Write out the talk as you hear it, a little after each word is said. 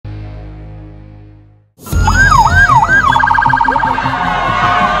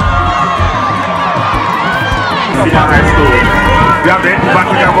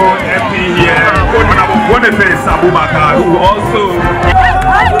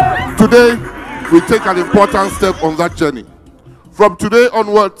Today, we take an important step on that journey. From today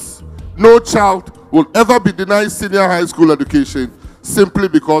onwards, no child will ever be denied senior high school education simply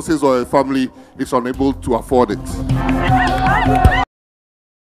because his or her family is unable to afford it.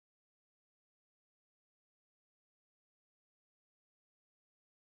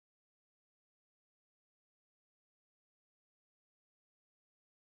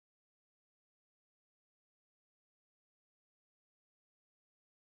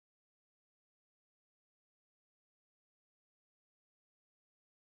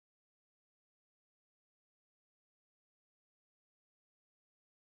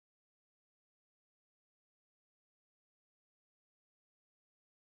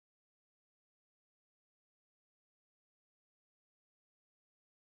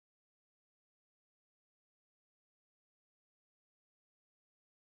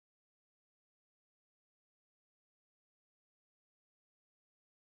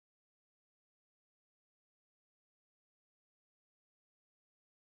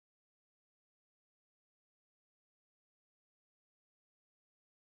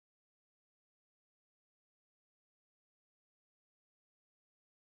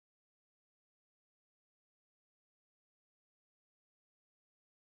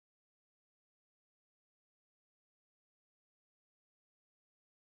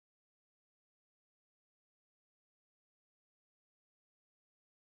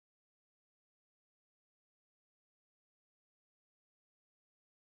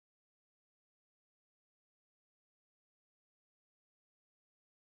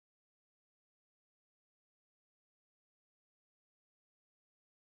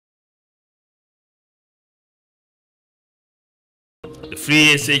 The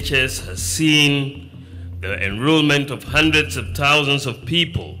free SHS has seen the enrollment of hundreds of thousands of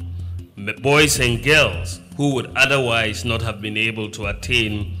people, boys and girls, who would otherwise not have been able to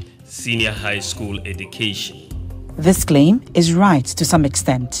attain senior high school education. This claim is right to some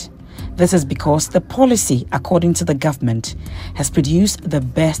extent. This is because the policy, according to the government, has produced the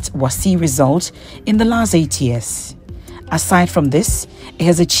best WASI result in the last 8 years. Aside from this, it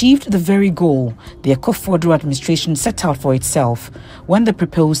has achieved the very goal the Akufo-Addo administration set out for itself when they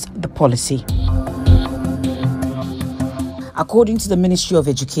proposed the policy. According to the Ministry of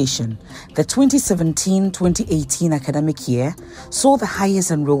Education, the 2017-2018 academic year saw the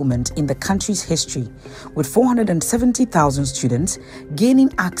highest enrollment in the country's history, with 470,000 students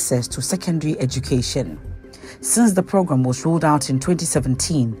gaining access to secondary education. Since the program was rolled out in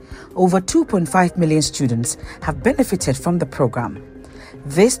 2017, over 2.5 million students have benefited from the program.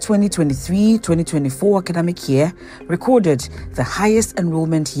 This 2023-2024 academic year recorded the highest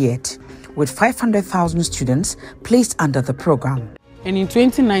enrollment yet, with 500,000 students placed under the program. And in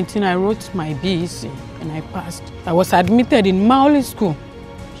 2019, I wrote my BEC and I passed. I was admitted in Maoli School,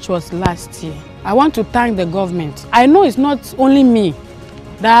 which was last year. I want to thank the government. I know it's not only me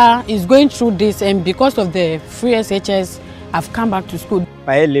that is going through this, and because of the free SHS, I've come back to school.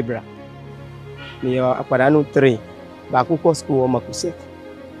 Pae Libra. Me akwadanu 3. Bakuko school Makusek.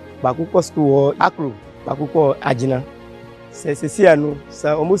 Bakuko school Akru. Bakuko Ajina. Sesiano,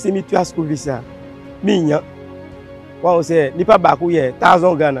 sa almost me to school visa. Minya. One say nipa baku ye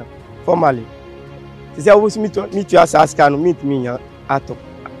 1,000 Ghana formally. Say almost me to askano meet minya ato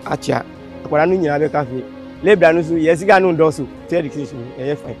acha. Akwadanu nyina be cafe. Libra no so yesiga no ndoso.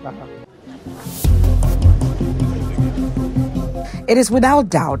 It is without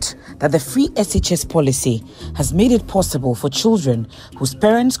doubt that the free SHS policy has made it possible for children whose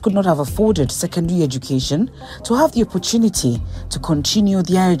parents could not have afforded secondary education to have the opportunity to continue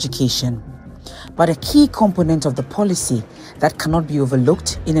their education. But a key component of the policy that cannot be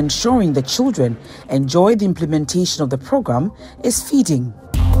overlooked in ensuring that children enjoy the implementation of the program is feeding.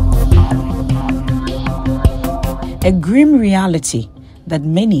 A grim reality that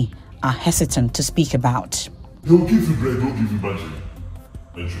many are hesitant to speak about. They'll give you bread, they'll give you margarine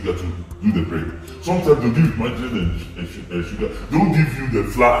and sugar to do the bread. Sometimes they'll give you margarine and sugar. They'll give you the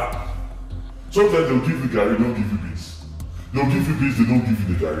flour. Sometimes they'll give you garri, they'll give you beans. They'll give you beans, they don't give you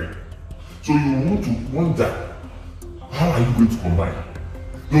the garri. So you want to wonder, how are you going to combine?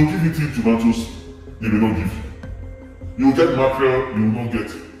 They'll give you tin tomatoes, they will not give you. You'll get mackerel, you will not get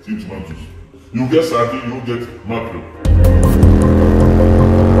tin tomatoes. You get sardine, you get mackerel.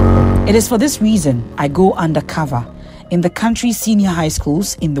 It is for this reason I go undercover in the country's senior high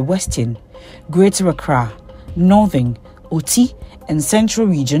schools in the Western, Greater Accra, Northern, Oti, and Central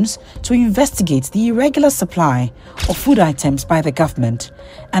regions to investigate the irregular supply of food items by the government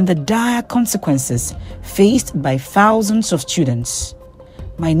and the dire consequences faced by thousands of students.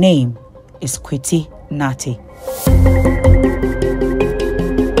 My name is Kwete Nati.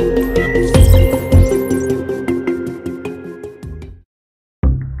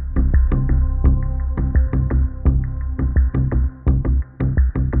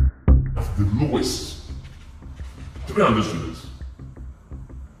 The lowest 300 students.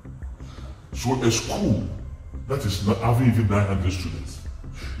 So a school that is not having even 900 students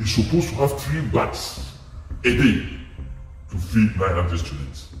is supposed to have 3 bags a day to feed 900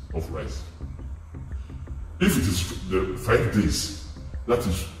 students of rice. If it is the 5 days, that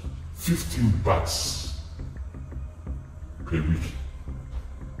is 15 bags per week.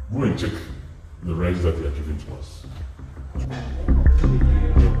 Go and check the rice that they are giving to us.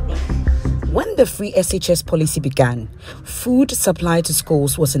 When the free SHS policy began, food supply to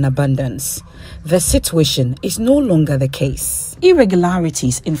schools was in abundance. The situation is no longer the case.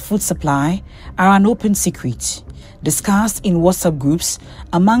 Irregularities in food supply are an open secret, discussed in WhatsApp groups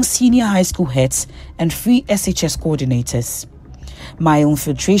among senior high school heads and free SHS coordinators. My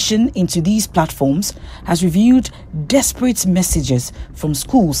infiltration into these platforms has revealed desperate messages from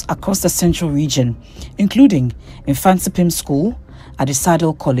schools across the central region, including Infantsipim School,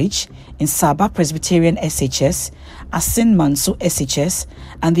 Adisadel College, in Saba Presbyterian SHS, Asin Manso SHS,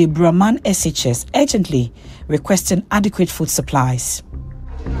 and the Brahman SHS, urgently requesting adequate food supplies.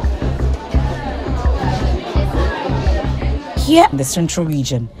 Here in the central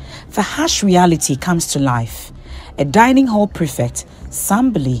region, the harsh reality comes to life. A dining hall prefect,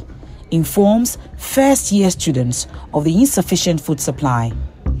 Sambali, informs first-year students of the insufficient food supply.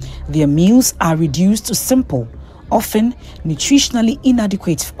 Their meals are reduced to simple, often nutritionally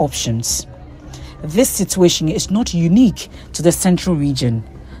inadequate options. This situation is not unique to the central region,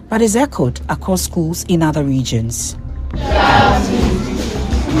 but is echoed across schools in other regions.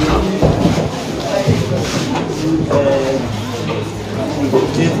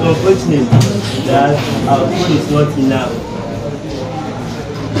 It's unfortunate that our food is not enough.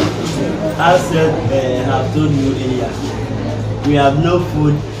 As I've told you earlier, we have no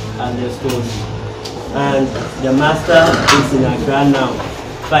food at the stores, and the master is in Accra now,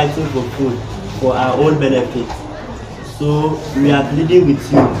 fighting for food for our own benefit. So we are pleading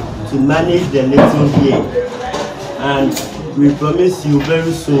with you to manage the little here, and we promise you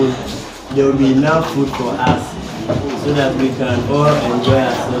very soon there will be enough food for us, so that we can all enjoy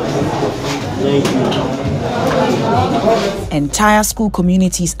ourselves. Thank you. Entire school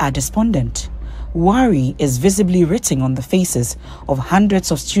communities are despondent. Worry is visibly written on the faces of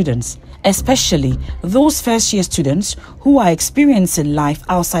hundreds of students, especially those first-year students who are experiencing life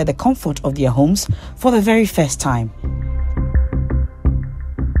outside the comfort of their homes for the very first time.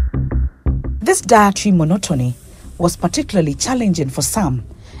 This dietary monotony was particularly challenging for Sam,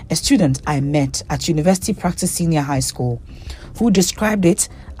 a student I met at University Practice Senior High School, who described it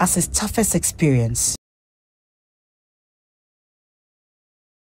as his toughest experience.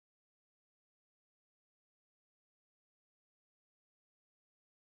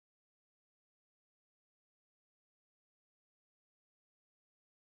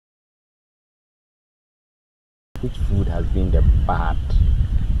 Which food has been the bad?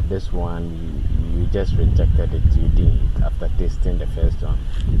 This one, you just rejected it, you didn't after tasting the first one.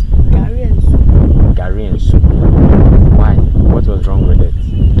 Gari and soup. Gari and soup. Why? What was wrong with it?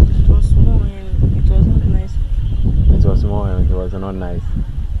 It was small and it was not nice. It was small and it was not nice.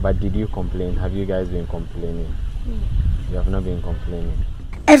 But did you complain? Have you guys been complaining? You have not been complaining.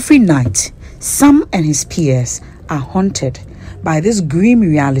 Every night, Sam and his peers are haunted by this grim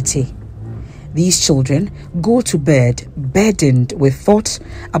reality. These children go to bed burdened with thoughts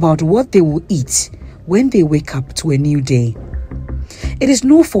about what they will eat when they wake up to a new day. It is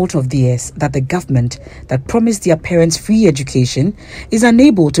no fault of theirs that the government that promised their parents free education is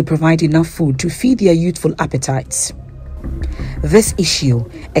unable to provide enough food to feed their youthful appetites. This issue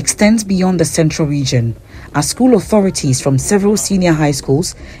extends beyond the central region, as school authorities from several senior high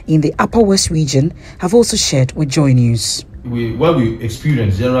schools in the Upper West region have also shared with JoyNews. What we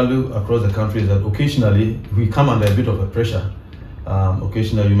experience generally across the country is that occasionally we come under a bit of a pressure.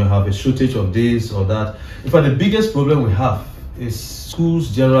 Occasionally you may have a shortage of this or that. In fact, the biggest problem we have is schools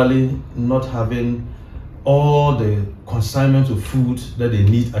generally not having all the consignments of food that they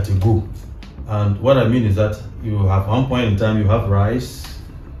need at a go. And what I mean is that you have one point in time you have rice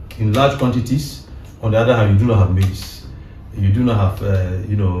in large quantities. On the other hand, you do not have maize. You do not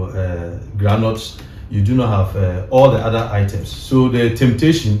have granules. You do not have all the other items. So the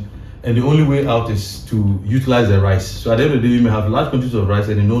temptation and the only way out is to utilize the rice. So at the end of the day, you may have large quantities of rice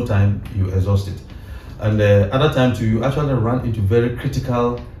and in no time you exhaust it. And other times too, you actually run into very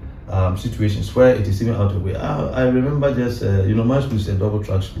critical situations where it is even out of the way. I remember just, my school is a double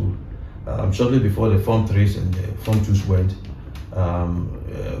track school. Shortly before the Form 3s and the Form 2s went,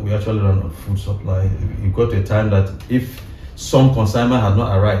 we actually ran on food supply. It got to a time that if some consignment had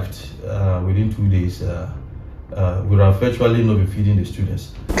not arrived within 2 days, we would have virtually not been feeding the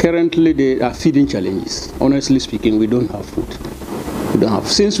students. Currently, there are feeding challenges. Honestly speaking, we don't have food. We don't have.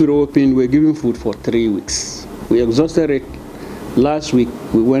 Since we opened, we're giving food for 3 weeks. We exhausted it. Last week,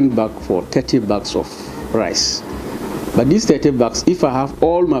 we went back for 30 bags of rice. But these 30 bags, if I have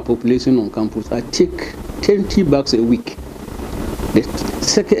all my population on campus, I take 20 bags a week.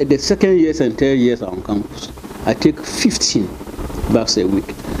 The second years and third years are on campus. I take 15 bags a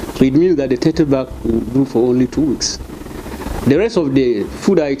week. So it means that the 30 bags will do for only 2 weeks. The rest of the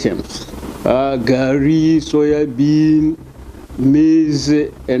food items, gari, soya bean,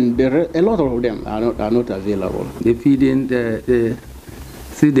 maize, and a lot of them are not available. The feeding, the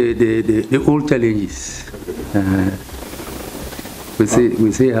old challenges.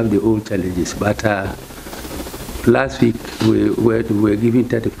 We say have the old challenges, but last week we were giving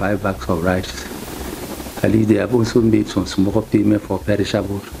 35 bags of rice. At least they have also made some small payment for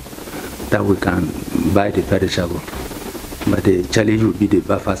perishable, that we can buy the perishable. But the challenge would be the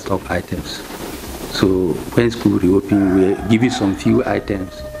buffer stock items. So when school reopened, we were giving some few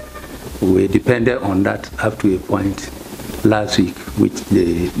items. We depended on that up to a point last week, which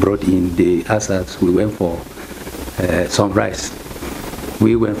they brought in. They asked us, we went for some rice.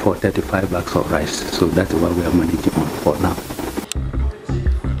 We went for 35 bags of rice. So that's what we are managing on for now.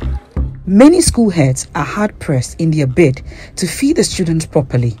 Many school heads are hard-pressed in their bid to feed the students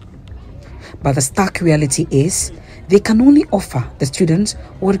properly. But the stark reality is, they can only offer the students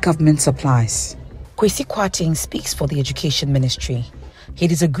what government supplies. Kwesi Kwarteng speaks for the Education Ministry. He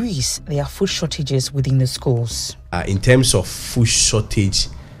disagrees there are food shortages within the schools. In terms of food shortage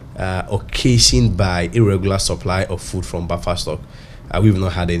occasioned by irregular supply of food from buffer stock, we've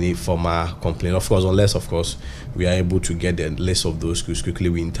not had any formal complaint. Of course, unless, of course, we are able to get the list of those schools quickly,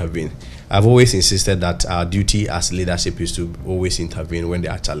 we intervene. I've always insisted that our duty as leadership is to always intervene when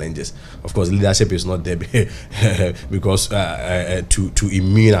there are challenges. Of course, leadership is not there because to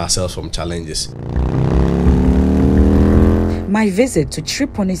immune ourselves from challenges. My visit to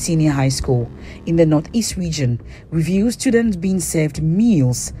Triponi Senior High School in the Northeast region reveals students being served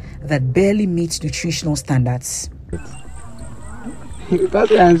meals that barely meet nutritional standards.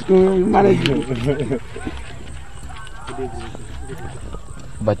 But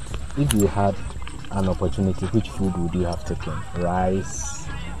if you had an opportunity, which food would you have taken? Rice,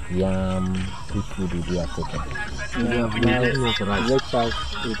 yam, which food would you have taken? Breakfast,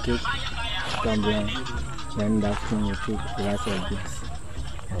 we take Tom-brown, then in the afternoon we take rice or beans.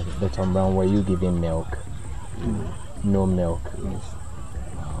 The Tom-brown, were you given milk? No milk? Yes.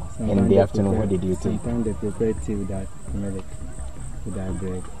 Wow. In the afternoon, what did you take? Sometimes they prepare tea with that milk, with that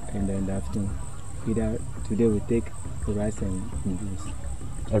bread, and then in the afternoon, today we take rice and beans.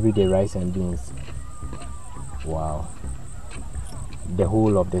 Every day rice and beans. Wow. The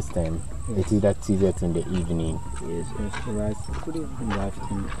whole of this time. Yes. It's either tea in the evening. Yes, rice in the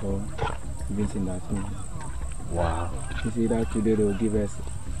afternoon or beans in the afternoon. Wow. You see that today they will give us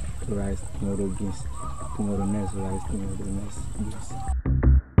rice, tomorrow beans, tomorrow next rice, tomorrow next beans.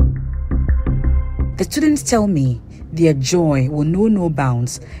 The students tell me their joy will know no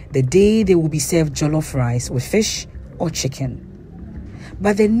bounds the day they will be served jollof rice with fish or chicken.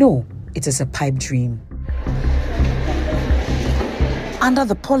 But they know it is a pipe dream. Under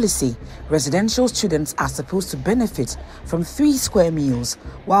the policy, residential students are supposed to benefit from 3 square meals,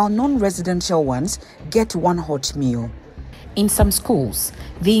 while non-residential ones get 1 hot meal. In some schools,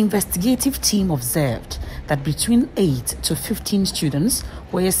 the investigative team observed that between 8 to 15 students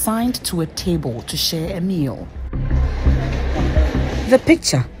were assigned to a table to share a meal. The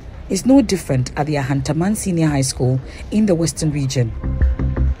picture is no different at the Ahantaman Senior High School in the Western region.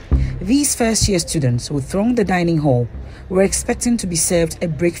 These first-year students who thronged the dining hall were expecting to be served a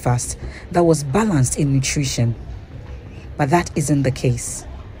breakfast that was balanced in nutrition. But that isn't the case.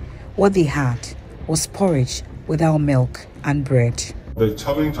 What they had was porridge without milk and bread. The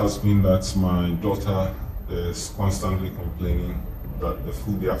challenge has been that my daughter is constantly complaining that the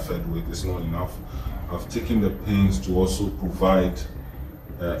food they are fed with is not enough. I've taken the pains to also provide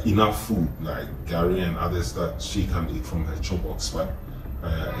enough food like gari and others that she can eat from her chop box. But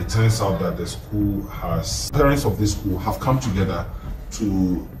it turns out that the school parents of this school have come together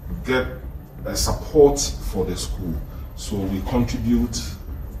to get support for the school. So we contribute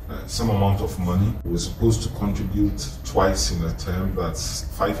some amount of money. We're supposed to contribute twice in a term. That's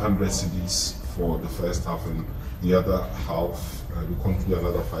 500 cedis for the first half, and the other half we contribute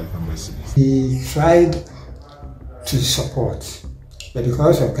another 500 cedis. We tried to support But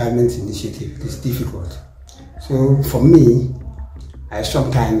because of government initiative, it's difficult. So for me, I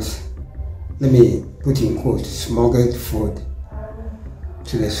sometimes, let me put in quotes, smuggled food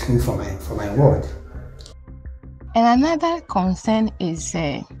to the school for my ward. And another concern is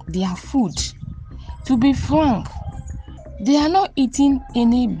their food. To be frank, they are not eating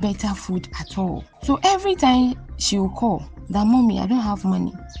any better food at all. So every time she will call, that mommy, I don't have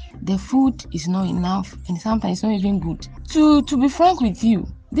money. The food is not enough and sometimes it's not even good. To be frank with you,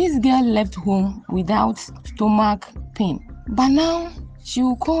 this girl left home without stomach pain. But now she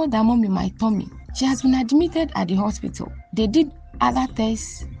will call that mommy, my tummy. She has been admitted at the hospital. They did other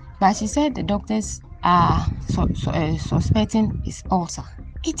tests, but she said the doctors are suspecting is ulcer.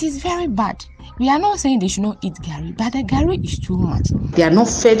 It is very bad. We are not saying they should not eat gari, but the gari is too much. They are not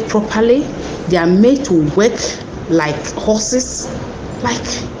fed properly. They are made to work like horses. Like,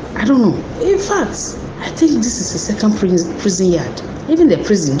 I don't know. In fact, I think this is the second prison yard. Even the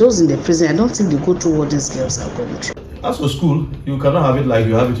prison, those in the prison, I don't think they go through what these girls are going through. As for school, you cannot have it like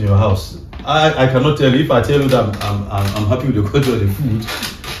you have it in your house. I cannot tell you. If I tell you that I'm happy with the quality of the food,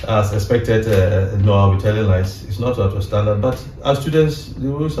 as expected, no, I'll be telling lies. It's not up to standard, but as students, they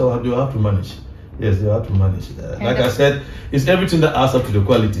will have to manage. Yes, they have to manage. Like I said, it's everything that adds up to the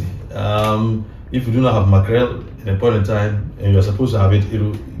quality. If you do not have mackerel in a point in time, and you're supposed to have it,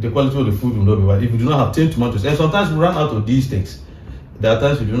 the quality of the food will not be right. If you do not have tinned tomatoes, and sometimes we run out of these things. There are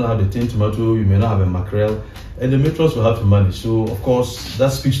times you do not have the tinned tomato, you may not have a mackerel, and the matrons will have to manage. So, of course,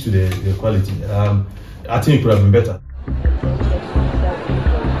 that speaks to the quality. I think it could have been better.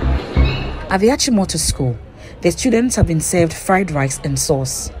 At the Achimota school, the students have been served fried rice and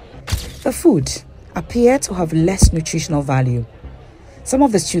sauce. The food appeared to have less nutritional value. Some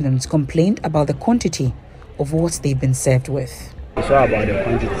of the students complained about the quantity of what they've been served with. It's all about the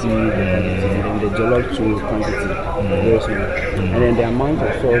quantity, and then the jollof too quantity, very small. And then the amount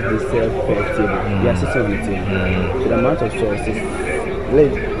of sauce they serve per table, they are sitting with it. So the amount of sauce is,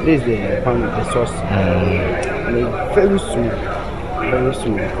 this is the pound of the sauce, and it's very small, very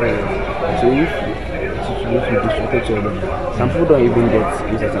small. So if you distribute to them, some people don't even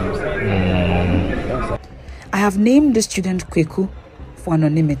get these items. I have named the student Kweku for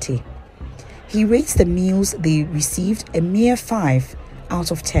anonymity. He rates the meals they received a mere 5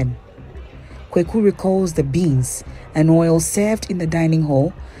 out of 10. Kweku recalls the beans and oil served in the dining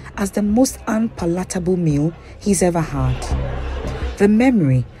hall as the most unpalatable meal he's ever had. The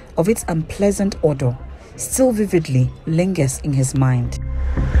memory of its unpleasant odor still vividly lingers in his mind.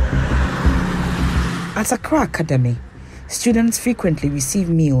 At Accra Academy, students frequently receive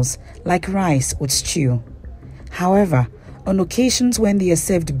meals like rice with stew. However, on occasions when they are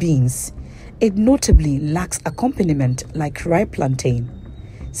served beans, it notably lacks accompaniment like ripe plantain.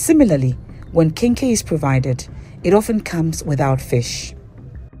 Similarly, when kenke is provided, it often comes without fish.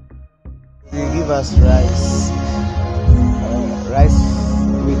 They give us rice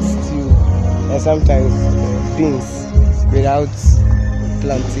with stew, and sometimes beans without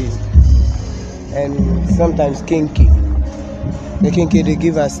plantain. And sometimes kenke. The kenke they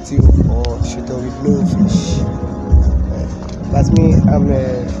give us stew or shito with no fish. But me, I'm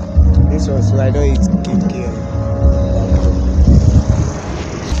this one, so I don't eat kenke.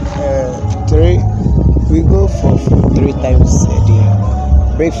 We go for food 3 times a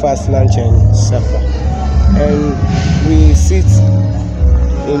day: breakfast, lunch, and supper. And we sit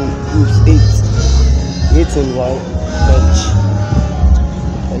in groups 8 in one bench,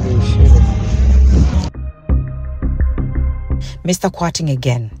 and we share it. Mr. Kwating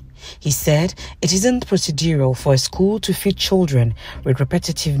again. He said it isn't procedural for a school to feed children with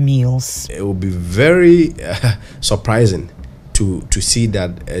repetitive meals. It would be very surprising to see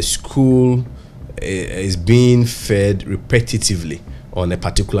that a school is being fed repetitively on a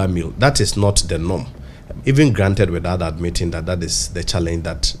particular meal. That is not the norm. Even granted, without admitting that is the challenge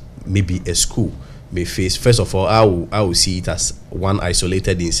that maybe a school may face. First of all, I will see it as one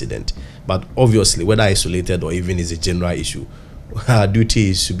isolated incident. But obviously, whether isolated or even is a general issue, our duty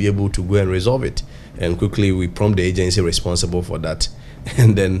is to be able to go and resolve it. And quickly, we prompt the agency responsible for that.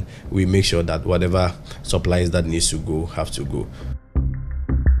 And then we make sure that whatever supplies that needs to go have to go.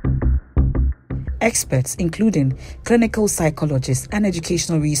 Experts, including clinical psychologists and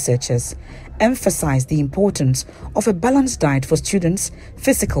educational researchers, emphasize the importance of a balanced diet for students'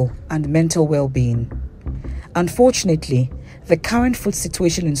 physical and mental well-being. Unfortunately, the current food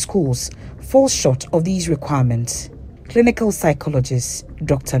situation in schools falls short of these requirements. Clinical psychologist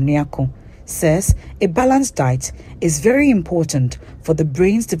Dr. Nyako says a balanced diet is very important for the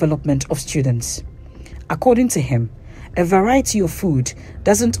brain's development of students. According to him, a variety of food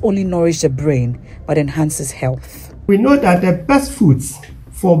doesn't only nourish the brain but enhances health. We know that the best foods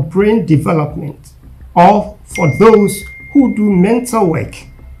for brain development or for those who do mental work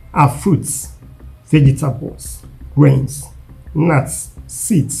are fruits, vegetables, grains, nuts,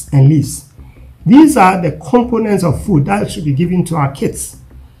 seeds, and leaves. These are the components of food that should be given to our kids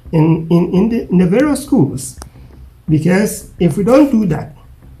in the various schools. Because if we don't do that,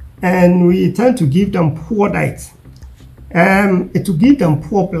 and we tend to give them poor diet, it will give them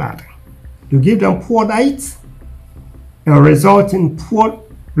poor blood. To give them poor diet, it will result in poor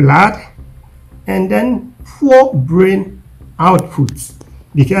blood and then poor brain output,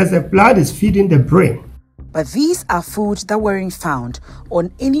 because the blood is feeding the brain. But these are foods that weren't found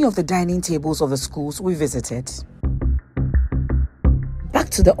on any of the dining tables of the schools we visited. Back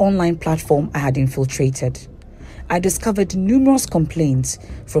to the online platform I had infiltrated, I discovered numerous complaints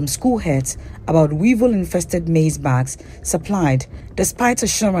from school heads about weevil-infested maize bags supplied, despite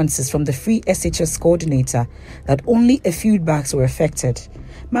assurances from the Free SHS coordinator that only a few bags were affected.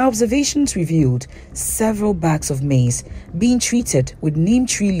 My observations revealed several bags of maize being treated with neem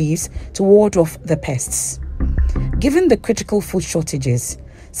tree leaves to ward off the pests. Given the critical food shortages,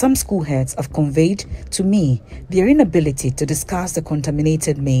 some school heads have conveyed to me their inability to discuss the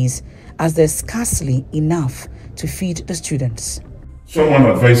contaminated maize, as there's scarcely enough to feed the students. Someone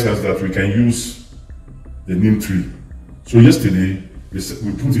advised us that we can use the neem tree. So yesterday, we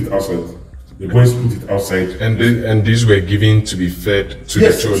put it outside. The boys put it outside. And these were given to be fed to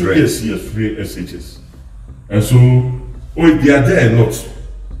the children? Yes, free SHS. And so, they are there a lot.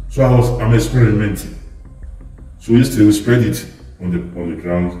 So I'm experimenting. So yesterday we spread it on the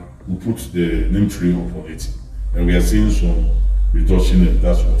ground. We put the neem tree up on it. And we are seeing some reduction, and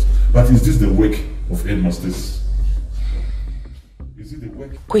that's what. But is this the work of headmasters?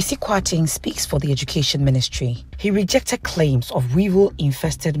 Kwesi Kwarteng speaks for the Education Ministry. He rejected claims of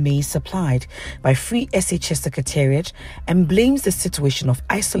weevil-infested maize supplied by Free SHS Secretariat and blames the situation of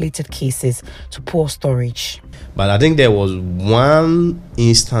isolated cases to poor storage. But I think there was one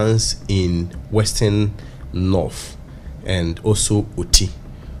instance in Western North and also Oti,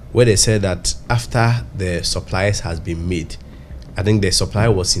 where they said that after the supplies has been made, I think the supply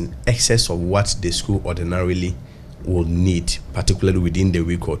was in excess of what the school ordinarily will need, particularly within the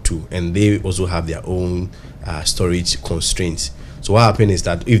week or two, and they also have their own storage constraints. So what happens is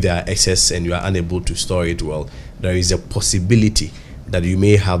that if there are excess and you are unable to store it well, there is a possibility that you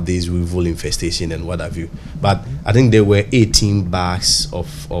may have this weevil infestation and what have you. But I think there were 18 bags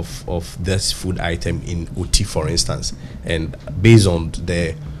of this food item in Uti, for instance, and based on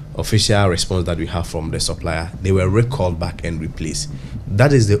the official response that we have from the supplier, they were recalled back and replaced.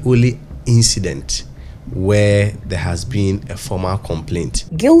 That is the only incident where there has been a formal complaint.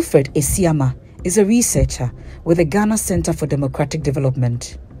 Guilford Esiama is a researcher with the Ghana Center for Democratic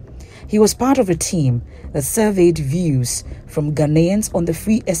Development. He was part of a team that surveyed views from Ghanaians on the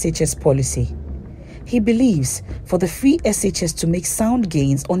Free SHS policy. He believes for the Free SHS to make sound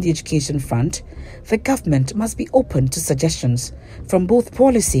gains on the education front, the government must be open to suggestions from both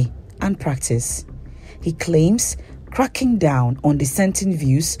policy and practice. He claims cracking down on dissenting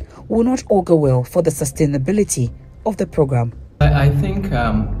views will not augur well for the sustainability of the program. I think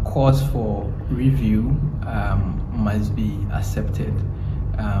calls for review must be accepted.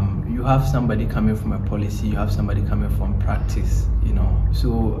 You have somebody coming from a policy, you have somebody coming from practice,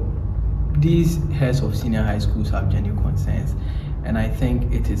 So these heads of senior high schools have genuine concerns, and I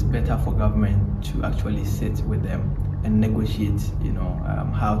think it is better for government to actually sit with them and negotiate,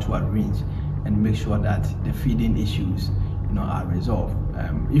 how to arrange and make sure that the feeding issues, are resolved.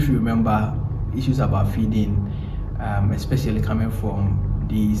 If you remember, issues about feeding, especially coming from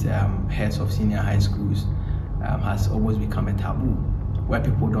these heads of senior high schools, has always become a taboo, where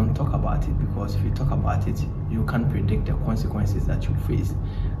people don't talk about it, because if you talk about it, you can't predict the consequences that you face.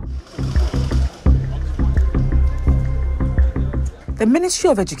 The Ministry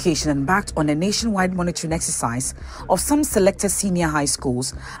of Education embarked on a nationwide monitoring exercise of some selected senior high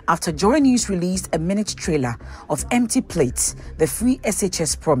schools after JoyNews released a minute trailer of empty plates, the Free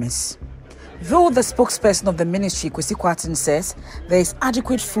SHS promise. Though the spokesperson of the ministry, Kwesi Kwarteng, says there is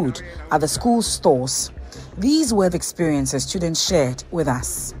adequate food at the school stores, these were the experiences students shared with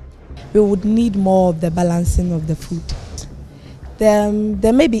us. We would need more of the balancing of the food.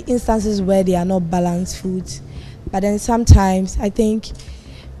 There may be instances where they are not balanced foods, but then sometimes I think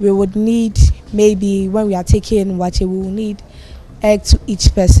we would need, maybe when we are taking water, we will need egg to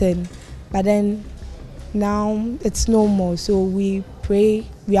each person. But then now it's no more, so we pray,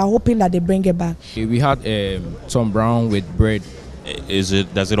 we are hoping that they bring it back. We had some brown with bread.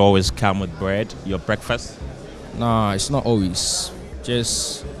 Does it always come with bread, your breakfast? No, it's not always.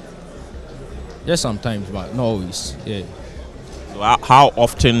 Just Just sometimes, but not always. Yeah. How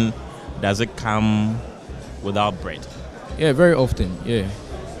often does it come without bread? Yeah, very often. Yeah.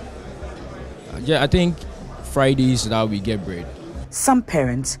 Yeah, I think Fridays that we get bread. Some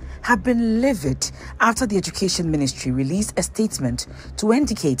parents have been livid after the Education Ministry released a statement to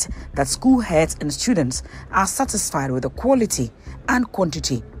indicate that school heads and students are satisfied with the quality and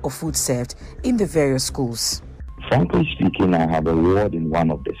quantity of food served in the various schools. Frankly speaking, I have a ward in one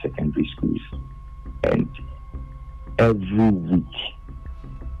of the secondary schools, and every week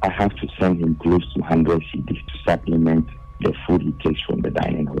I have to send him close to 100 cedis to supplement the food he takes from the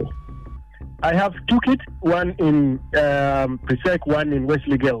dining hall. I have two kids, one in Presec, one in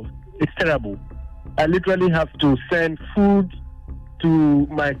Wesley Girls. It's terrible. I literally have to send food to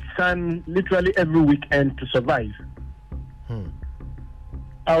my son literally every weekend to survive.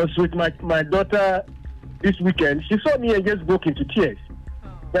 I was with my daughter this weekend. She saw me and just broke into tears.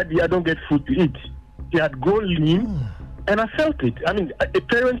 Daddy, I don't get food to eat. She had grown lean, and I felt it. I mean, a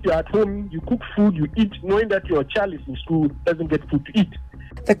parent, you're at home, you cook food, you eat, knowing that your child is in school, doesn't get food to eat.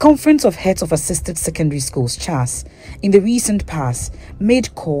 The Conference of Heads of Assisted Secondary Schools, CHAS, in the recent past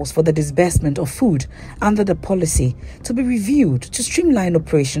made calls for the disbursement of food under the policy to be reviewed to streamline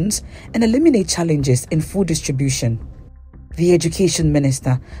operations and eliminate challenges in food distribution. The Education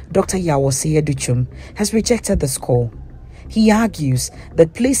Minister, Dr. Yawose Aduchum, has rejected this call. He argues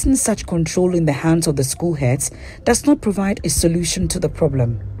that placing such control in the hands of the school heads does not provide a solution to the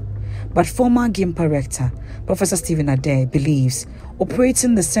problem. But former GIMPA rector, Professor Stephen Ade, believes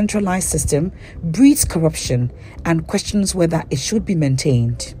operating the centralized system breeds corruption and questions whether it should be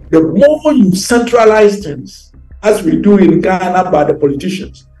maintained. The more you centralize things, as we do in Ghana by the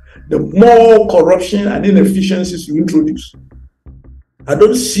politicians, the more corruption and inefficiencies you introduce. I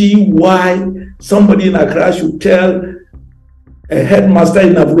don't see why somebody in Accra should tell a headmaster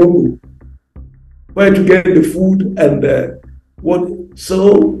in Avrogo where to get the food and what.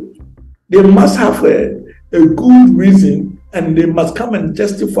 So they must have a good reason, and they must come and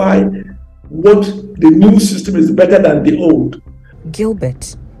justify what the new system is better than the old.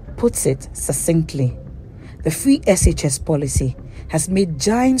 Gilbert puts it succinctly. The free SHS policy has made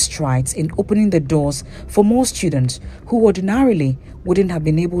giant strides in opening the doors for more students who ordinarily wouldn't have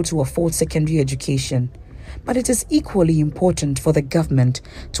been able to afford secondary education. But it is equally important for the government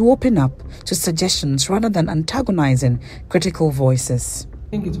to open up to suggestions rather than antagonizing critical voices.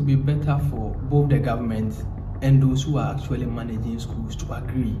 I think it would be better for both the government and those who are actually managing schools to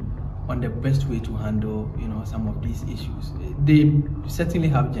agree on the best way to handle, some of these issues. They certainly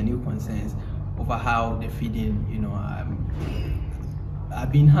have genuine concerns over how the feeding, are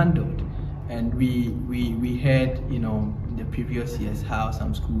being handled. And we heard, in the previous years how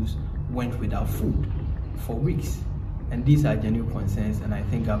some schools went without food for weeks. And these are genuine concerns, and I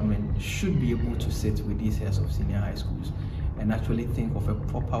think government should be able to sit with these heads of senior high schools and actually think of a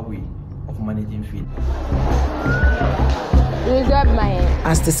proper way of managing feed.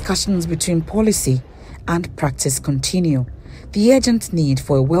 As discussions between policy and practice continue, the urgent need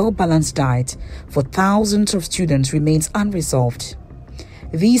for a well-balanced diet for thousands of students remains unresolved.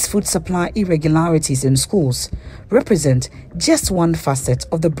 These food supply irregularities in schools represent just one facet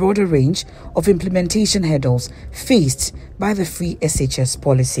of the broader range of implementation hurdles faced by the free SHS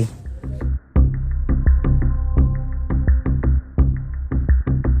policy.